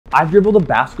I've dribbled a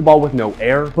basketball with no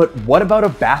air, but what about a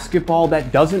basketball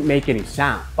that doesn't make any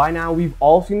sound? By now, we've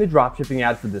all seen the dropshipping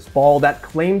ads for this ball that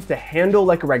claims to handle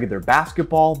like a regular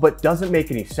basketball, but doesn't make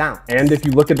any sound. And if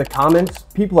you look at the comments,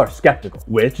 people are skeptical,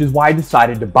 which is why I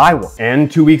decided to buy one.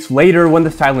 And 2 weeks later, when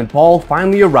the silent ball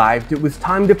finally arrived, it was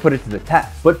time to put it to the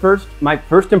test. But first, my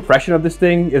first impression of this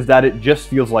thing is that it just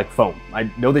feels like foam.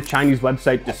 I know the Chinese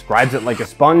website describes it like a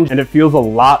sponge, and it feels a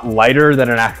lot lighter than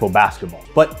an actual basketball.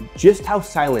 But just how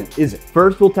silent is it?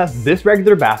 First, we'll test this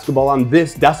regular basketball on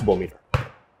this decibel meter.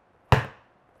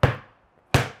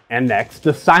 And next,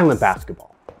 the silent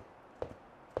basketball.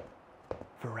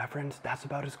 For reference, that's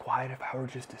about as quiet if I were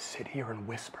just to sit here and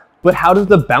whisper. But how does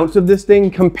the bounce of this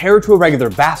thing compare to a regular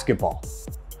basketball?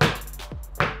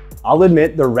 I'll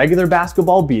admit the regular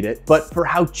basketball beat it, but for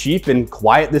how cheap and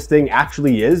quiet this thing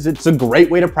actually is, it's a great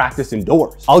way to practice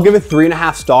indoors. I'll give it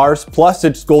 3.5 stars, plus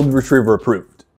it's Golden Retriever approved.